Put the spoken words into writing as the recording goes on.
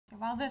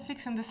While they're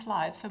fixing the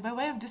slides, so by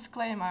way of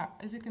disclaimer,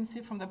 as you can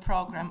see from the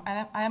program,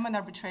 I am an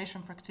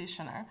arbitration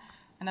practitioner,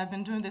 and I've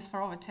been doing this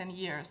for over 10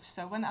 years.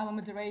 So when our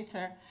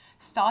moderator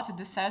started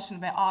the session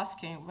by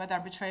asking whether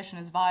arbitration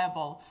is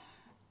viable,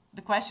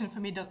 the question for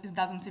me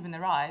doesn't even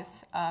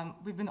arise.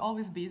 We've been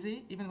always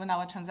busy, even when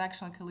our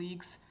transactional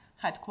colleagues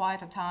had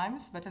quieter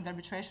times, but in the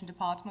arbitration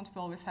department,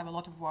 we always have a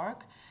lot of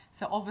work.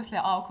 So obviously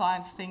our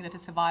clients think that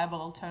it's a viable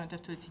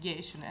alternative to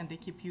litigation, and they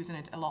keep using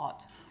it a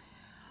lot.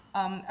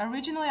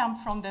 Originally, I'm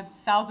from the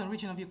southern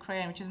region of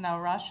Ukraine, which is now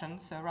Russian.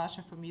 So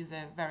Russia, for me, is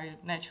a very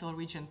natural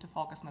region to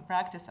focus my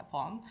practice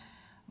upon.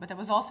 But I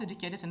was also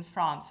educated in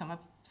France, so my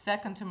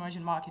second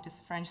emerging market is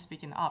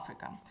French-speaking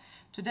Africa.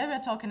 Today,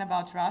 we're talking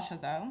about Russia,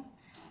 though.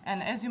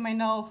 And as you may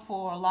know,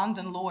 for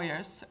London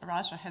lawyers,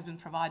 Russia has been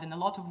providing a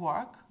lot of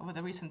work over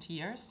the recent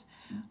years,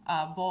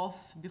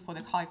 both before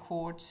the High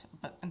Court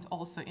and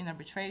also in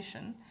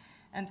arbitration.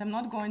 And I'm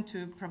not going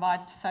to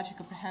provide such a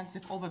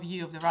comprehensive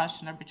overview of the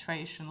Russian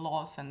arbitration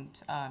laws and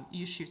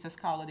issues as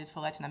Carla did for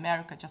Latin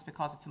America, just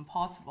because it's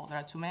impossible. There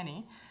are too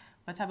many.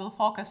 But I will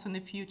focus on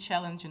a few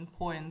challenging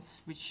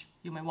points which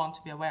you may want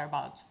to be aware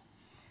about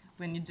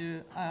when you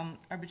do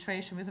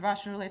arbitration with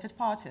Russian-related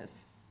parties.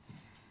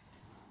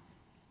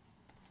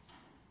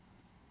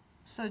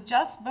 So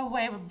just by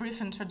way of a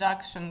brief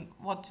introduction,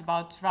 what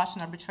about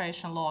Russian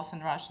arbitration laws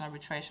and Russian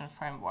arbitration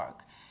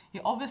framework? You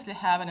obviously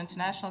have an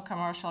international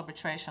commercial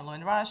arbitration law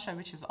in Russia,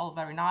 which is all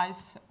very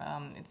nice.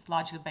 It's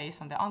largely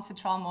based on the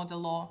ancestral model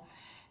law.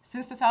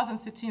 Since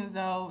 2013,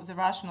 though, the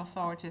Russian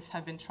authorities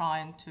have been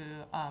trying to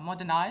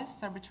modernize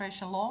the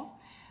arbitration law,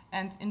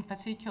 and in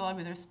particular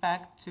with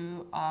respect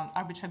to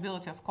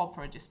arbitrability of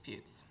corporate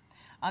disputes.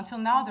 Until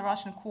now, the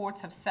Russian courts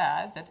have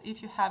said that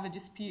if you have a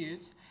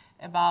dispute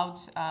about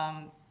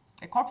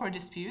a corporate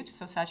dispute,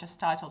 so such as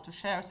title to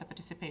shares or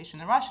participation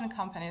in Russian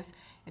companies,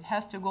 it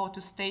has to go to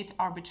state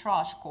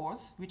arbitrage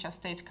courts, which are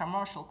state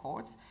commercial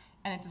courts,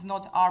 and it is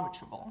not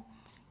arbitrable.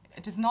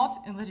 It is not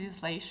in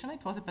legislation.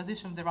 It was a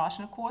position of the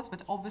Russian courts,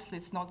 but obviously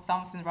it's not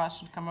something the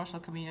Russian commercial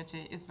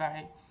community is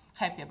very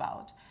happy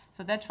about.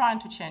 So they're trying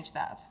to change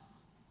that.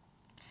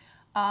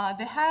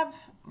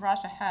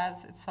 Russia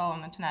has its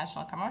own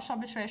International Commercial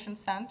Arbitration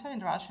Center. In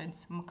Russia,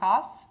 it's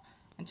MKAS,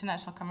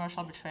 International Commercial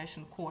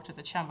Arbitration Court at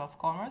the Chamber of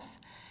Commerce.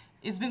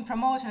 It's been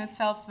promoting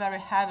itself very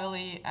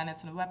heavily, and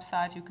it's on a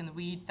website. You can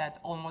read that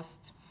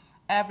almost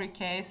every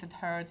case it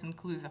heard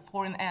includes a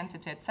foreign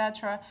entity,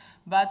 etc.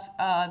 But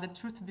the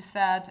truth to be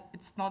said,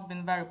 it's not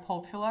been very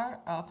popular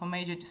for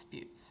major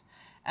disputes.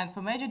 And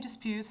for major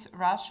disputes,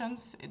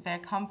 Russians, their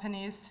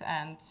companies,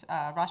 and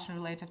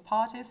Russian-related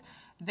parties,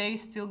 they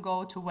still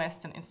go to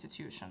Western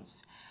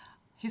institutions.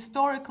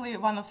 Historically,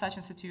 one of such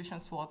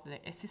institutions was the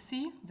SEC,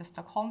 the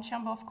Stockholm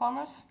Chamber of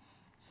Commerce,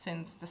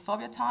 since the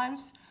Soviet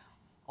times.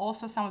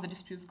 Also, some of the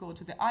disputes go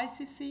to the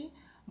ICC,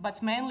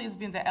 but mainly it's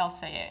been the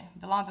LCA,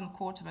 the London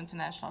Court of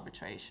International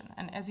Arbitration.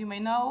 And as you may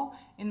know,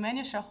 in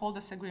many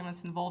shareholders'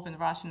 agreements involving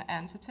Russian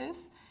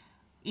entities,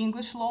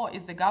 English law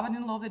is the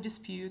governing law of the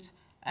dispute,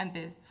 and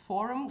the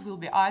forum will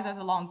be either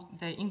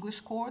the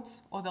English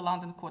courts or the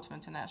London Court of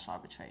International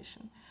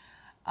Arbitration.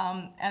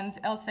 And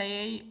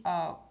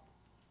LCA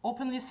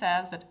openly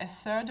says that a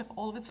third of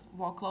all of its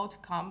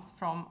workload comes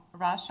from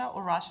Russia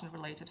or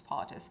Russian-related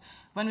parties.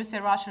 When we say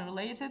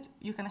Russian-related,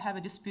 you can have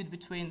a dispute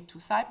between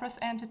two Cyprus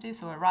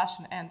entities or a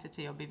Russian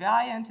entity or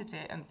BVI entity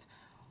and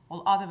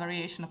all other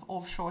variation of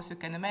offshores you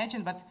can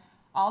imagine, but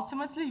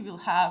ultimately you will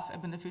have a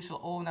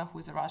beneficial owner who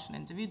is a Russian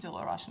individual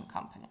or Russian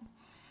company.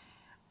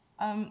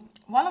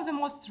 One of the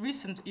most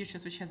recent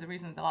issues which has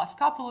arisen in the last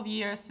couple of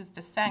years is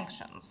the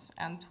sanctions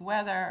and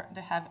whether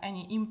they have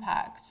any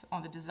impact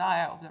on the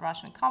desire of the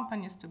Russian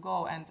companies to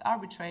go and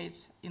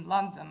arbitrate in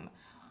London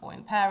or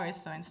in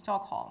Paris or in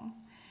Stockholm.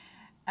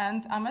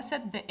 And I must say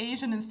that the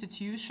Asian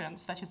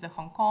institutions, such as the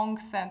Hong Kong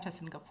Center,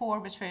 Singapore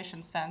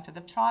Arbitration Center,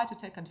 they've tried to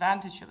take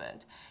advantage of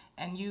it.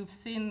 And you've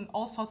seen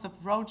all sorts of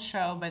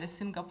roadshow by the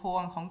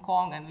Singapore and Hong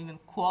Kong and even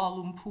Kuala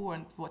Lumpur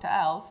and what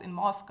else in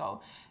Moscow,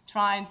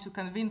 trying to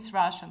convince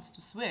Russians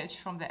to switch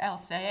from the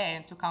LCA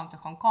and to come to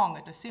Hong Kong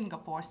or to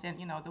Singapore, saying,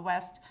 you know, the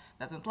West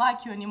doesn't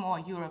like you anymore,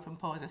 Europe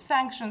imposes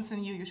sanctions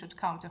on you, you should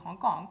come to Hong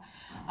Kong.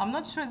 I'm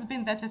not sure it's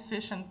been that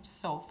efficient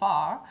so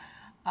far.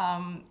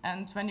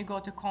 And when you go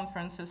to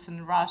conferences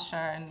in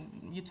Russia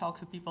and you talk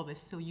to people, they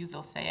still use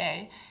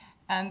LCA.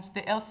 And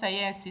the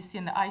LCA, SEC,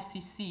 and the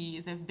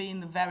ICC, they've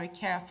been very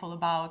careful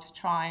about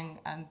trying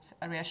and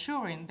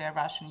reassuring their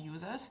Russian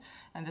users.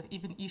 And they've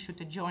even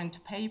issued a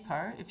joint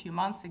paper a few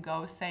months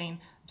ago saying,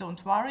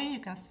 don't worry, you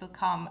can still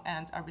come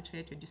and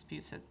arbitrate your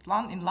disputes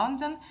in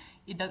London.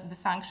 The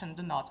sanctions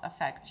do not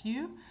affect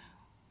you.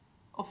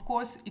 Of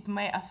course, it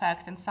may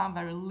affect in some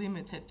very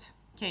limited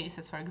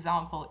cases. For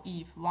example,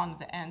 if one of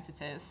the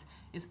entities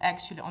is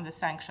actually on the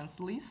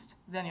sanctions list,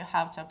 then you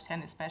have to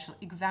obtain a special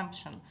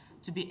exemption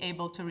to be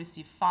able to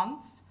receive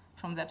funds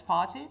from that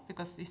party,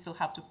 because you still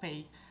have to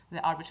pay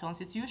the arbitral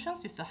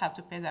institutions, you still have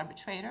to pay the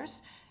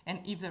arbitrators, and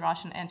if the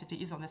Russian entity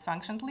is on the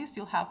sanctioned list,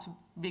 you'll have to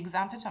be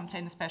exempted to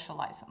obtain a special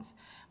license.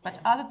 But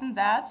other than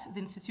that,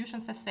 the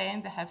institutions are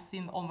saying they have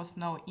seen almost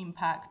no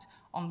impact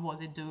on what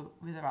they do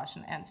with the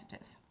Russian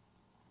entities.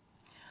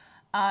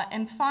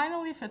 And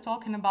finally, if we're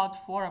talking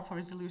about fora for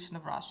resolution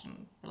of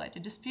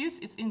Russian-related disputes,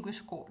 it's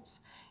English courts.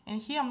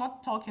 And here I'm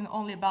not talking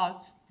only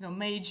about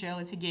major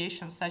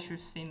litigations such we've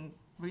seen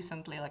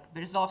recently, like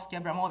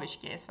Berezovsky-Abramovich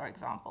case, for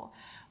example,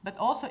 but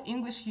also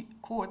English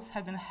courts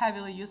have been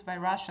heavily used by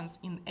Russians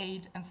in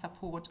aid and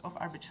support of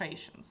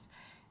arbitrations.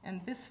 And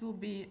this will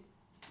be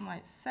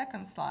my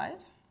second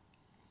slide,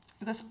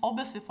 because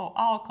obviously for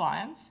our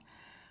clients,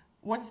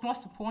 what is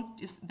most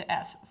important is the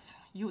assets.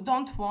 You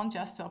don't want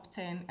just to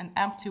obtain an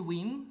empty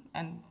win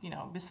and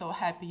be so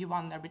happy you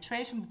won the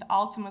arbitration, but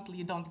ultimately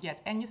you don't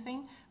get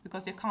anything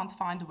because you can't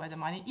find where the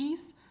money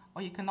is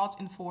or you cannot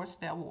enforce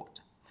the award.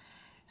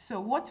 So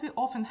what we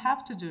often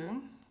have to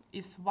do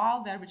is,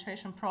 while the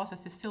arbitration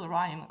process is still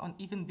running, or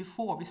even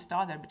before we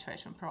start the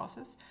arbitration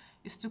process,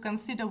 is to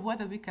consider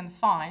whether we can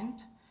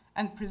find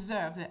and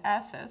preserve the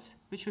assets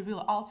which we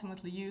will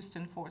ultimately use to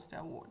enforce the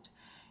award.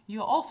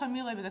 You're all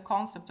familiar with the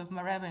concept of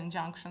Mareva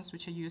injunctions,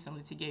 which are used in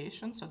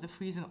litigation, so the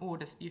freezing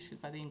orders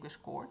issued by the English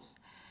courts.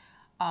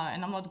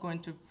 And I'm not going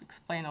to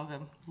explain all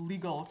the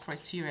legal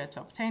criteria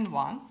to obtain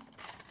one,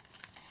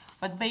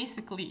 but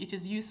basically it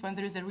is used when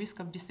there is a risk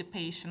of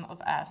dissipation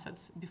of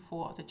assets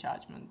before the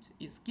judgment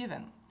is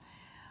given.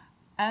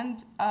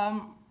 And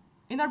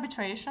in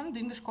arbitration, the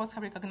English courts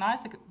have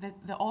recognized that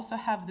they also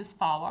have this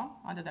power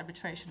under the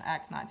Arbitration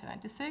Act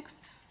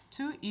 1996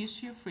 to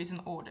issue freezing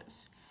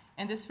orders.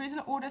 And these freezing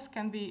orders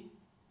can be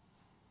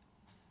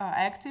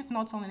active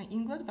not only in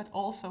England, but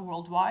also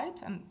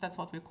worldwide, and that's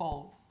what we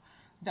call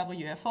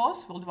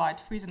WFOs, worldwide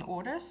freezing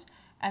orders,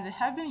 and they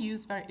have been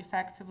used very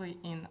effectively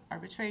in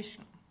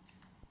arbitration.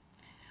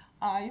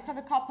 You have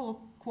a couple of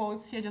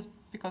quotes here, just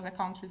because I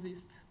can't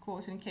resist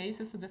quoting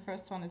cases. So the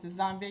first one is the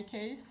Zambia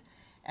case,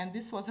 and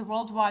this was a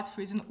worldwide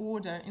freezing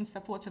order in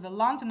support of a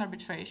London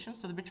arbitration,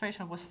 so the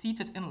arbitration was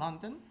seated in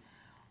London,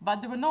 but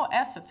there were no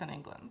assets in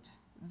England.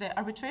 The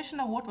arbitration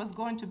award was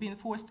going to be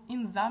enforced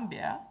in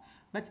Zambia,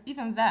 but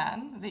even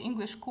then, the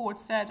English court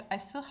said, I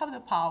still have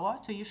the power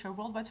to issue a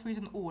worldwide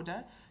freezing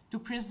order to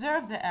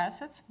preserve the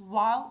assets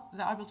while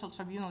the arbitral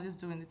tribunal is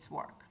doing its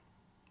work.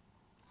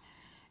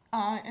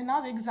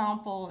 Another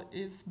example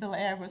is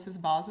Belair versus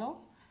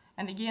Basel,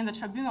 and again, the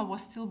tribunal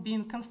was still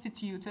being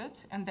constituted,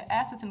 and the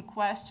asset in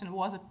question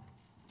was a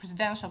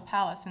presidential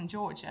palace in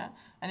Georgia,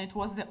 and it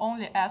was the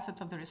only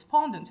asset of the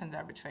respondent in the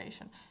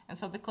arbitration. And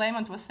so the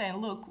claimant was saying,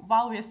 look,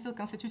 while we are still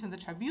constituting the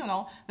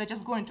tribunal, they're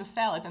just going to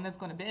sell it and that's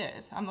going to be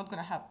it. I'm not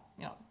going to have,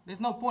 there's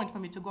no point for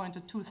me to go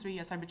into 2-3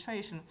 years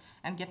arbitration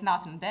and get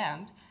nothing in the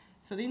end.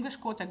 So the English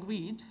court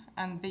agreed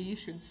and they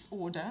issued this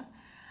order.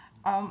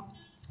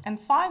 And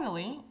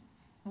finally,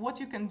 what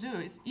you can do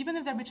is, even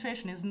if the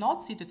arbitration is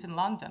not seated in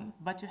London,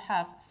 but you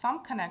have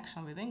some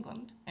connection with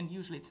England, and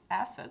usually it's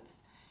assets,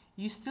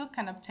 you still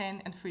can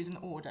obtain and freeze an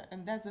order.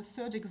 And that's the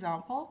third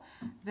example,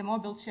 the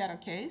Mobilchero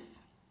case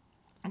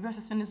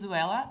versus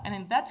Venezuela. And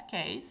in that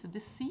case, the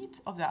seat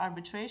of the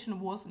arbitration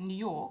was New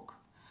York,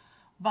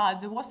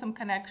 but there was some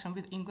connection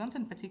with England,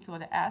 in particular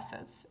the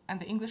assets. And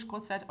the English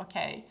court said,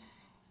 okay,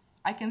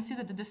 I can see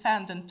that the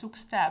defendant took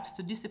steps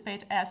to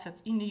dissipate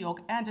assets in New York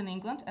and in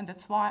England, and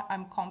that's why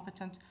I'm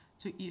competent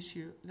to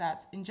issue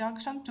that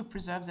injunction to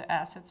preserve the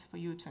assets for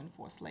you to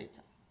enforce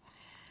later.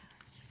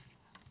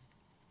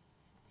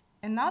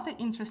 Another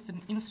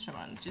interesting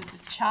instrument is the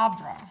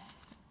Chabra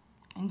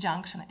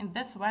injunction, and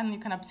that's when you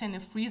can obtain a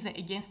freezer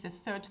against a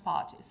third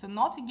party. So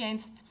not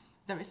against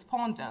the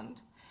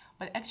respondent,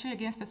 but actually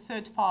against a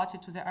third party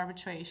to the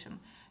arbitration.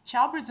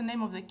 Chabra is the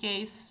name of the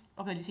case,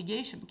 of the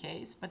litigation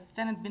case, but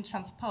then it's been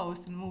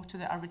transposed and moved to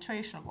the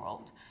arbitration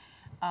world.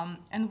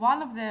 And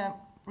one of the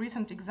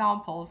recent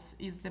examples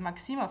is the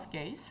Maximov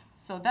case.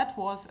 So that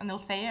was an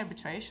LCA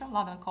arbitration,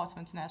 London Court of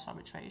International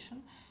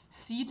Arbitration,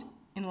 seat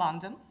in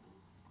London.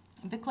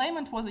 The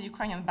claimant was a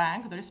Ukrainian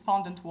bank. The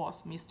respondent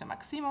was Mr.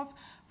 Maximov,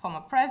 former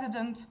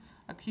president,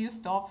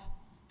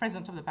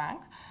 president of the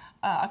bank,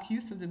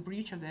 accused of the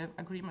breach of the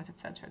agreement,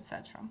 etc.,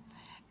 etc.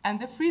 And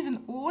the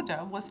freezing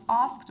order was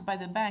asked by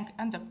the bank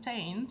and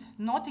obtained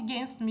not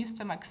against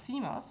Mr.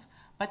 Maximov,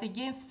 but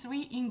against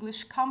 3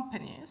 English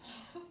companies,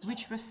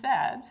 which were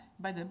said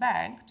by the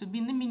bank to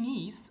be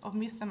nominees of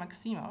Mr.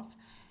 Maximov.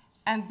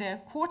 And the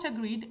court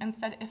agreed and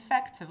said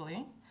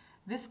effectively,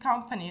 these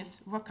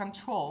companies were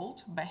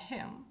controlled by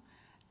him,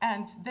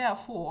 and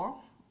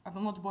therefore, I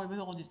will not bore with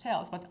all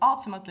details, but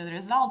ultimately the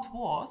result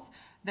was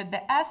that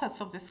the assets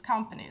of these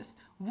companies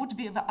would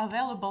be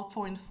available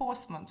for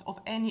enforcement of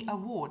any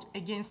award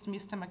against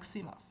Mr.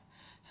 Maximov.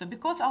 So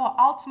because our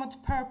ultimate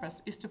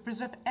purpose is to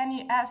preserve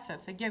any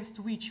assets against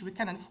which we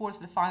can enforce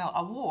the final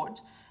award,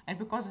 and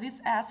because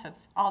these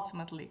assets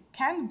ultimately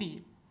can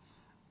be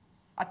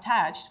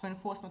attached for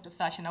enforcement of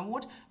such an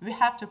award, we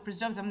have to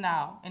preserve them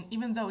now. And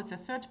even though it's a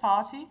third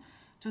party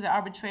to the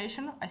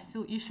arbitration, I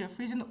still issue a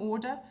freezing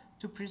order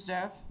to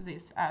preserve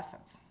these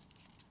assets.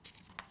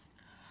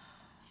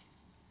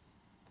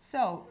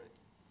 So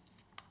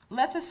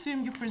let's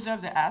assume you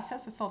preserve the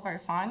assets, it's all very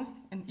fine,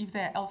 and if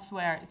they're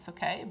elsewhere, it's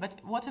okay, but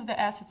what if the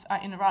assets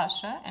are in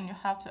Russia and you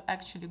have to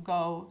actually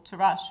go to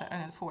Russia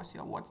and enforce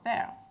your award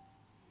there?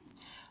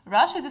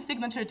 Russia is a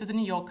signatory to the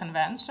New York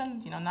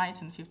Convention,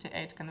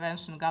 1958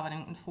 Convention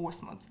governing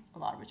enforcement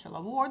of arbitral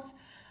awards.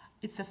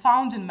 It's a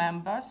founding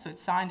member, so it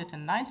signed it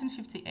in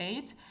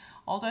 1958,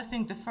 although I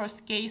think the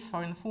first case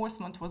for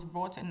enforcement was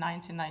brought in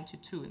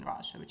 1992 in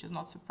Russia, which is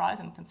not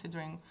surprising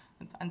considering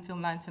that until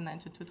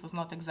 1992 it was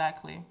not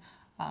exactly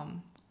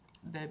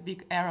the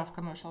big era of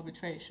commercial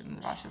arbitration in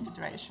the Russian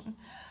Federation.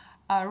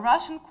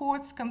 Russian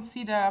courts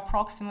consider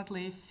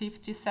approximately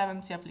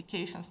 50-70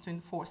 applications to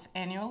enforce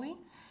annually,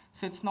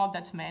 so it's not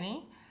that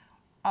many.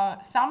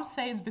 Some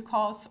say it's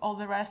because all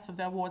the rest of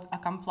the awards are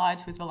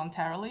complied with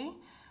voluntarily.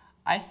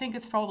 I think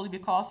it's probably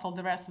because all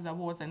the rest of the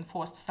awards are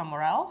enforced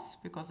somewhere else,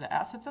 because the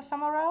assets are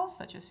somewhere else,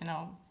 such as,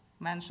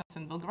 mentions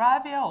in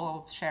Belgravia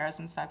or shares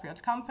in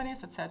Cypriot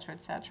companies, etc.,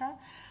 etc.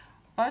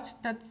 But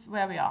that's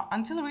where we are.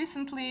 Until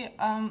recently,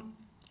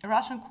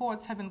 Russian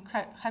courts have been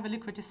heavily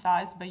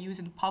criticized by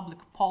using public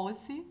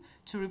policy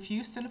to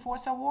refuse to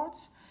enforce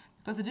awards,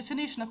 because the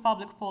definition of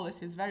public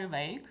policy is very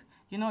vague.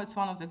 It's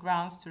one of the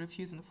grounds to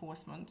refuse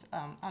enforcement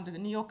under the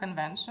New York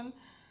Convention.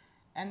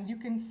 And you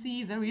can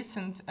see the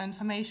recent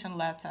information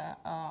letter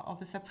of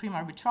the Supreme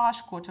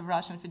Arbitrage Court of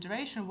Russian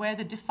Federation where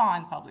they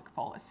define public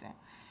policy.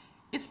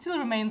 It still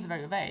remains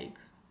very vague.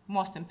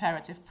 Most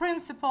imperative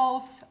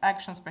principles,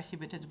 actions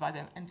prohibited by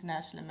the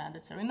internationally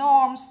mandatory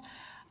norms,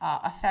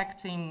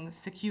 affecting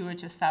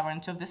security or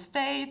sovereignty of the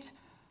state,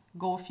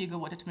 go figure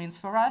what it means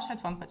for Russia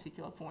at one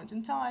particular point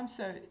in time.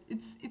 So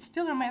it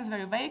still remains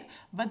very vague,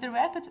 but the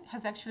record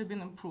has actually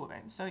been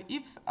improving. So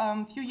if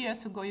a few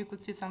years ago you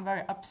could see some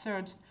very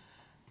absurd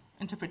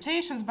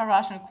interpretations by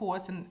Russian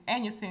courts and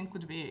anything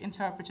could be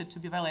interpreted to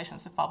be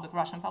violations of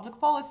Russian public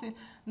policy,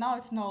 now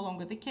it's no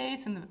longer the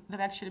case and they've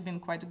actually been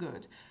quite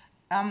good.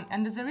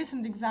 And as a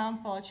recent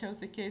example, I chose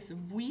the case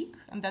of Buick,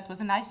 and that was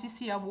an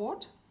ICC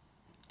award.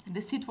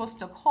 The seat was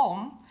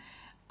Stockholm,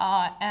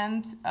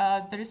 and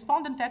the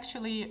respondent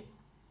actually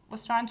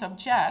was trying to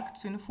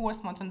object to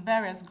enforcement on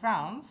various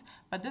grounds,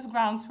 but these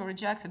grounds were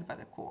rejected by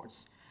the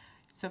courts.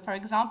 So, for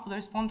example, the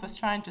respondent was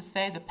trying to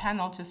say the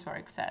penalties were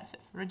excessive,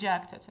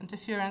 rejected,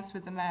 interference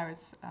with the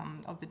merits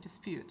of the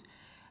dispute.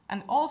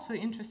 And also,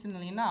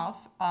 interestingly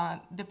enough,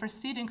 the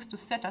proceedings to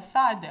set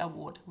aside the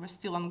award were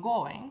still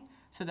ongoing,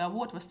 so the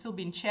award was still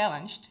being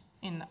challenged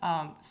in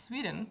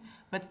Sweden,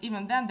 but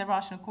even then the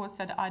Russian court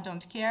said, I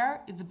don't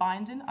care, it's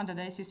binding under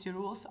the ICC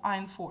rules, I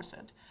enforce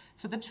it.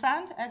 So the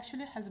trend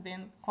actually has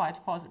been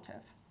quite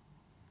positive.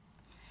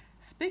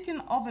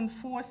 Speaking of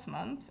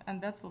enforcement,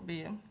 and that will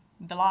be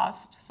the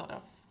last sort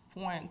of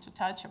point to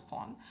touch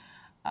upon,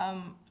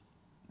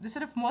 the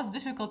sort of most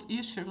difficult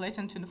issue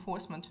relating to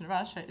enforcement in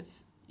Russia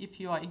is if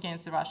you are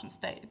against the Russian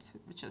state,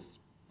 which is,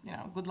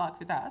 good luck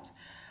with that.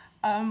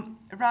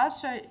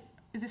 Russia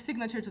is a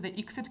signatory to the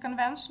Exit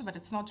Convention, but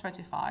it's not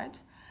ratified.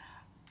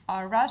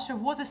 Russia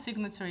was a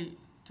signatory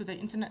to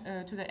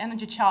the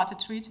Energy Charter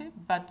Treaty,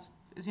 but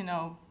as you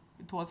know,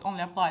 it was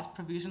only applied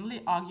provisionally,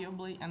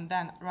 arguably, and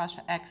then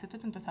Russia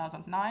exited in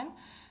 2009.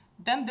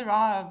 Then there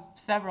are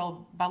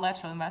several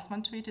bilateral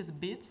investment treaties,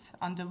 BITs,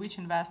 under which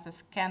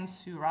investors can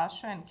sue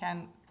Russia and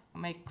can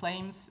make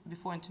claims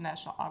before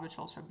international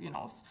arbitral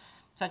tribunals,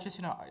 such as,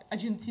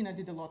 Argentina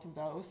did a lot of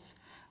those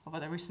over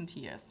the recent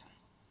years.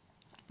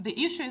 The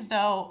issue is,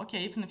 though,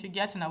 okay, even if you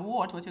get an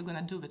award, what you're going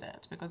to do with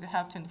it, because you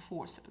have to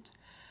enforce it.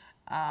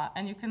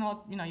 And you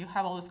cannot, you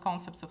have all these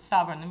concepts of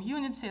sovereign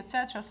immunity,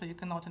 etc., so you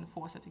cannot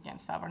enforce it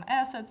against sovereign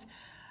assets.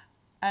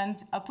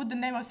 And I'll put the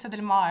name of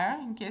Sedlmayr,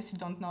 in case you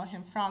don't know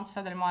him. Franz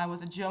Sedlmayr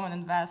was a German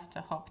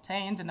investor who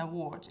obtained an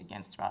award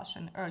against Russia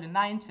in the early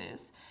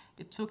 90s.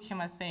 It took him,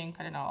 I think,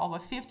 over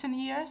 15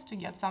 years to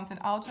get something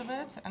out of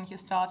it, and he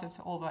started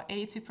over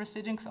 80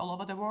 proceedings all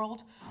over the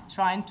world,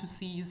 trying to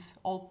seize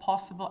all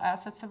possible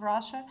assets of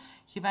Russia.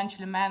 He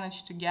eventually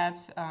managed to get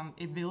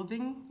a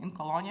building in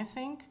Cologne, I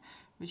think,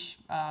 which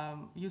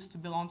used to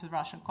belong to the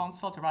Russian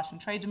Counsel, the Russian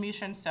Trade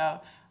Mission,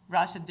 so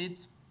Russia did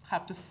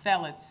have to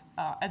sell it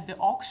at the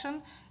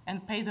auction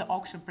and pay the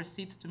auction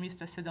proceeds to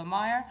Mr.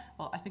 Sedlmayr.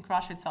 Well, I think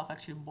Russia itself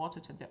actually bought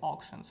it at the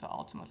auction, so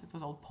ultimately it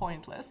was all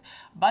pointless.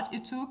 But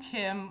it took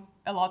him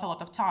a lot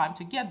of time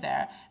to get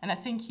there, and I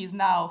think he's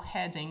now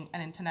heading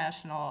an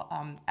international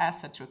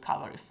asset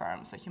recovery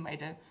firm. So he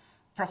made a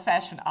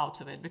profession out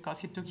of it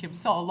because it took him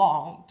so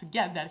long to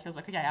get there. He was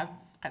like, okay, I've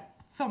got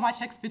so much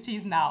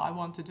expertise now, I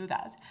want to do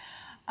that.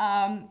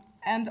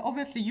 And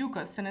obviously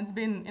UCOS, and it's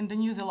been in the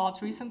news a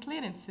lot recently,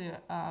 and it's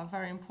a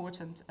very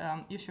important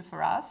issue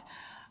for us.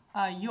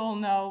 You all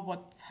know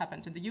what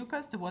happened to the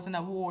UCOS. There was an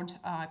award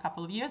a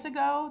couple of years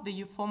ago.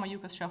 The former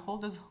UCOS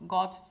shareholders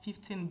got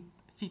 $50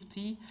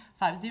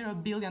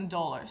 billion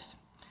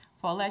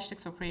for alleged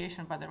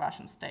expropriation by the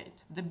Russian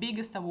state, the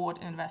biggest award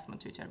in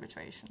investment treaty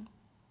arbitration.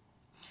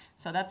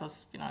 So that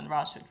was, in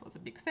Russia it was a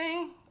big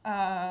thing.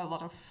 A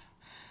lot of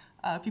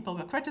people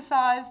were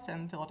criticized,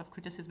 and a lot of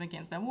criticism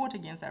against the award,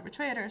 against the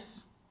arbitrators.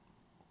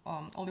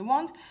 only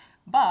want.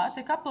 But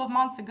a couple of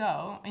months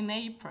ago, in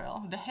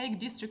April, the Hague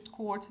District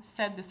Court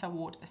set this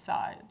award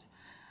aside.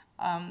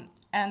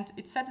 And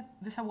it set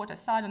this award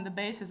aside on the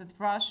basis that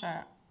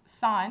Russia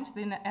signed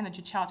the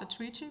Energy Charter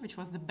Treaty, which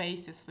was the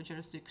basis for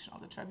jurisdiction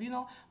of the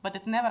tribunal, but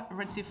it never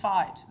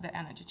ratified the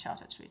Energy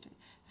Charter Treaty.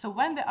 So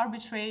when the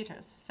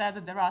arbitrators said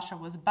that Russia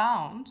was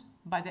bound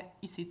by the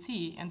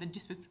ECT and the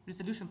dispute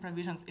resolution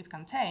provisions it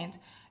contained,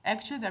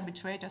 actually the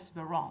arbitrators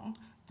were wrong.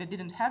 They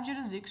didn't have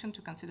jurisdiction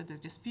to consider this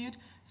dispute,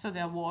 so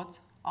the awards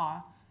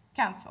are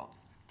cancelled.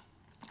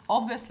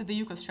 Obviously,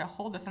 the UCAS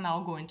shareholders are now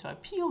going to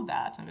appeal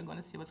that, and we're going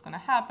to see what's going to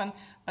happen,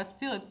 but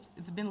still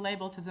it's been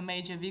labeled as a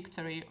major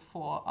victory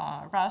for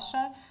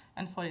Russia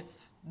and for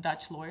its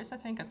Dutch lawyers, I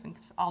think it's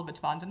Albert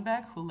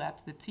Vandenberg, who led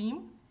the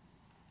team.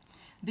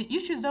 The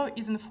issue, though,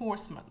 is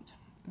enforcement,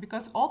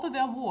 because although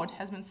the award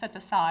has been set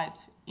aside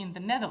in the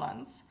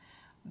Netherlands,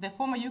 the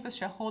former UCAS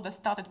shareholders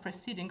started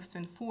proceedings to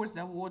enforce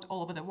the award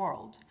all over the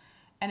world.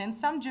 And in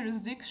some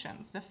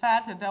jurisdictions, the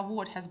fact that the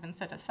award has been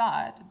set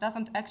aside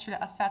doesn't actually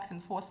affect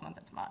enforcement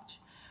that much.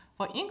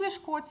 For English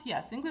courts,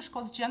 yes, English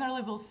courts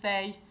generally will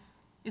say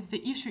it's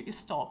the issue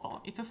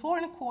estoppel. If a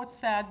foreign court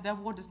said the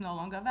award is no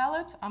longer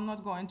valid, I'm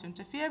not going to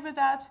interfere with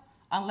that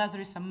unless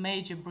there is a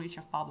major breach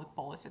of public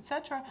policy,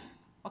 etc.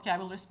 Okay, I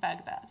will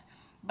respect that.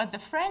 But the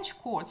French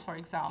courts, for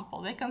example,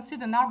 they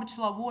consider an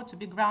arbitral award to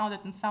be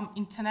grounded in some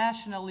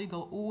international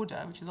legal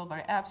order, which is all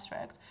very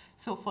abstract.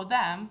 So for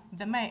them,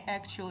 they may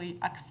actually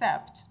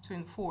accept to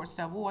enforce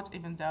the award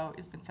even though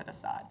it's been set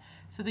aside.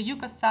 So the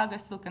UCAS saga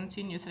still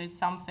continues, and it's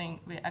something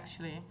we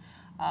actually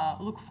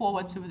look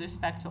forward to with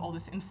respect to all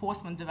these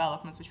enforcement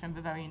developments, which may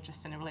be very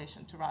interesting in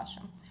relation to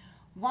Russia.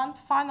 One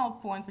final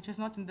point, which is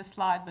not in the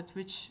slide, but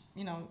which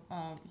you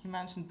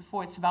mentioned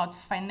before, it's about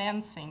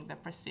financing the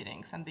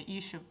proceedings and the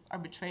issue of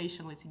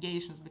arbitration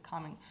litigation is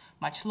becoming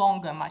much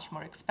longer, much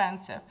more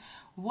expensive.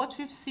 What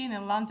we've seen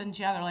in London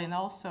generally, and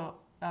also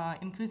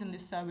increasingly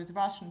so with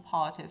Russian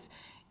parties,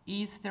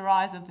 is the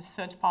rise of the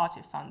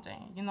third-party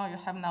funding. You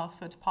have now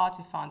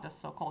third-party funders,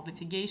 so-called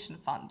litigation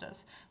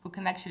funders, who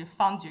can actually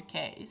fund your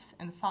case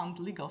and fund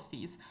legal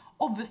fees,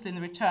 obviously in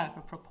return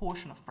for a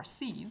proportion of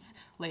proceeds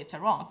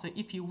later on. So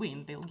if you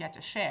win, they'll get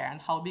a share, and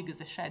how big is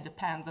the share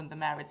depends on the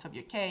merits of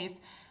your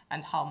case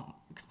and how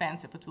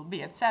expensive it will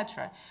be,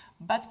 etc.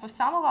 But for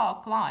some of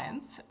our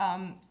clients,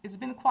 it's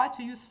been quite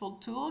a useful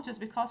tool, just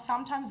because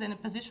sometimes they're in a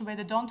position where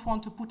they don't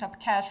want to put up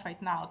cash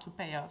right now to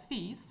pay our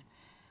fees.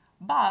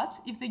 But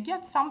if they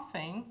get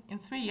something in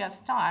 3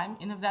 years' time,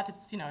 and if that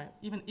it's,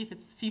 even if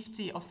it's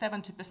 50 or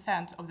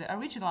 70% of the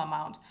original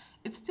amount,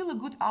 it's still a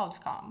good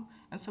outcome.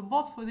 And so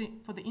both for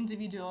the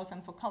individuals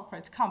and for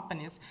corporate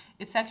companies,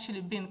 it's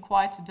actually been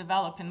quite a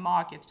developing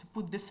market to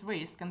put this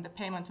risk and the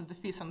payment of the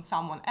fees on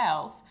someone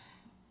else.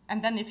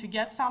 And then if you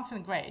get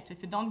something, great.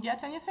 If you don't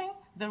get anything,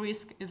 the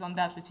risk is on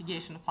that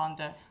litigation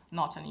funder,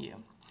 not on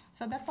you.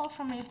 So that's all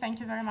from me.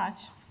 Thank you very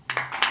much.